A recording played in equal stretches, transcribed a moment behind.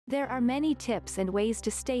There are many tips and ways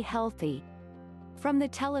to stay healthy. From the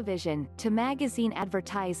television to magazine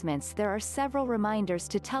advertisements, there are several reminders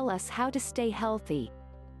to tell us how to stay healthy.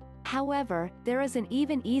 However, there is an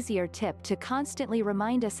even easier tip to constantly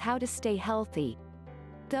remind us how to stay healthy.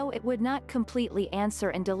 Though it would not completely answer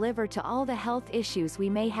and deliver to all the health issues we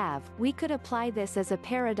may have, we could apply this as a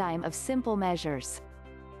paradigm of simple measures.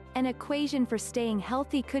 An equation for staying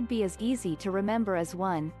healthy could be as easy to remember as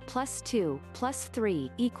 1 + 2 +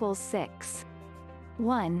 3 = 6.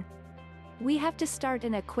 1. We have to start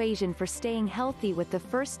an equation for staying healthy with the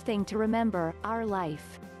first thing to remember: our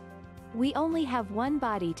life. We only have one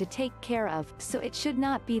body to take care of, so it should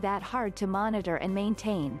not be that hard to monitor and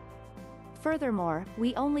maintain. Furthermore,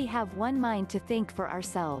 we only have one mind to think for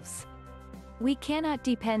ourselves. We cannot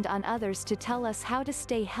depend on others to tell us how to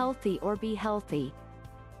stay healthy or be healthy.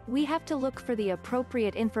 We have to look for the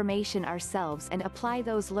appropriate information ourselves and apply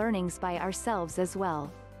those learnings by ourselves as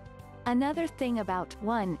well. Another thing about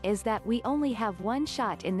 1 is that we only have one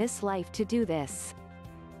shot in this life to do this.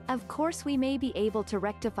 Of course, we may be able to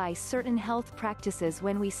rectify certain health practices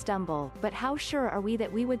when we stumble, but how sure are we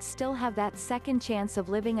that we would still have that second chance of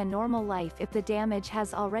living a normal life if the damage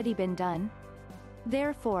has already been done?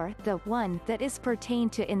 Therefore, the 1 that is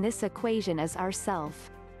pertained to in this equation is ourself.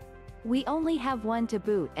 We only have one to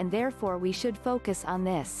boot, and therefore we should focus on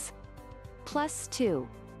this. Plus 2.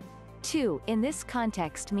 2 in this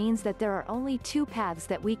context means that there are only two paths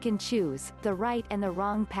that we can choose, the right and the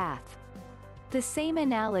wrong path. The same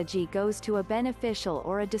analogy goes to a beneficial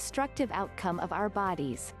or a destructive outcome of our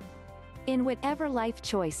bodies. In whatever life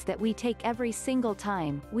choice that we take every single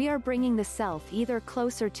time, we are bringing the self either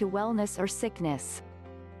closer to wellness or sickness.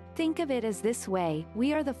 Think of it as this way: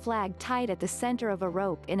 we are the flag tied at the center of a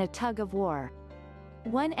rope in a tug of war.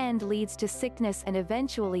 One end leads to sickness and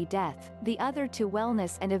eventually death, the other to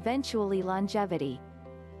wellness and eventually longevity.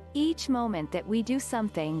 Each moment that we do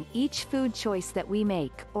something, each food choice that we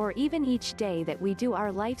make, or even each day that we do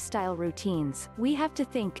our lifestyle routines, we have to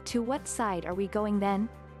think, to what side are we going then?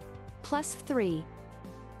 Plus 3.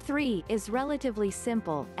 3 is relatively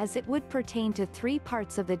simple, as it would pertain to 3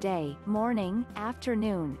 parts of the day: morning,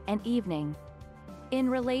 afternoon, and evening. In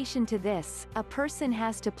relation to this, a person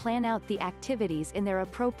has to plan out the activities in their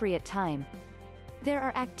appropriate time. There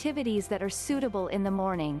are activities that are suitable in the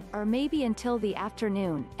morning, or maybe until the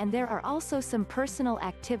afternoon, and there are also some personal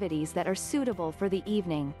activities that are suitable for the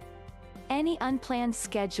evening. Any unplanned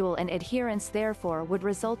schedule and adherence therefore would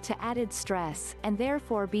result to added stress, and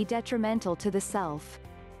therefore be detrimental to the self.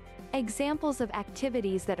 Examples of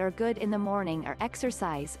activities that are good in the morning are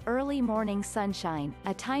exercise, early morning sunshine,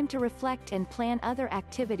 a time to reflect and plan other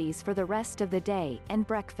activities for the rest of the day, and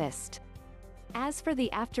breakfast. As for the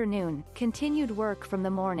afternoon, continued work from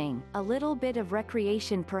the morning, a little bit of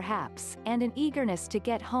recreation perhaps, and an eagerness to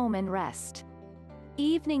get home and rest.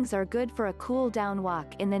 Evenings are good for a cool-down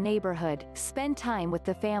walk in the neighborhood, spend time with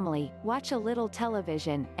the family, watch a little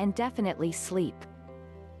television, and definitely sleep.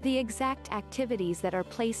 The exact activities that are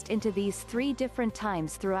placed into these 3 different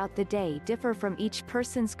times throughout the day differ from each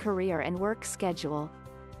person's career and work schedule.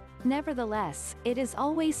 Nevertheless, it is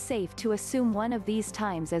always safe to assume one of these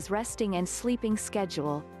times as resting and sleeping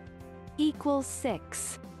schedule. Equals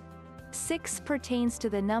 6. 6 pertains to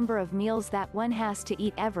the number of meals that one has to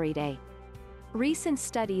eat every day. Recent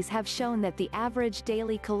studies have shown that the average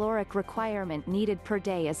daily caloric requirement needed per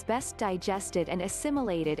day is best digested and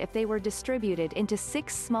assimilated if they were distributed into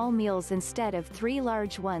 6 small meals instead of 3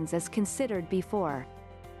 large ones as considered before.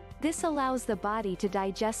 This allows the body to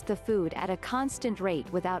digest the food at a constant rate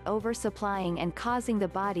without oversupplying and causing the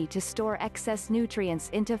body to store excess nutrients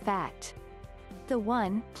into fat. The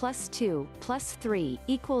 1 + 2 + 3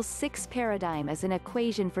 = 6 paradigm is an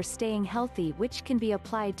equation for staying healthy which can be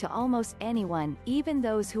applied to almost anyone, even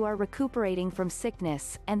those who are recuperating from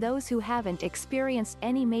sickness, and those who haven't experienced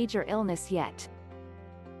any major illness yet.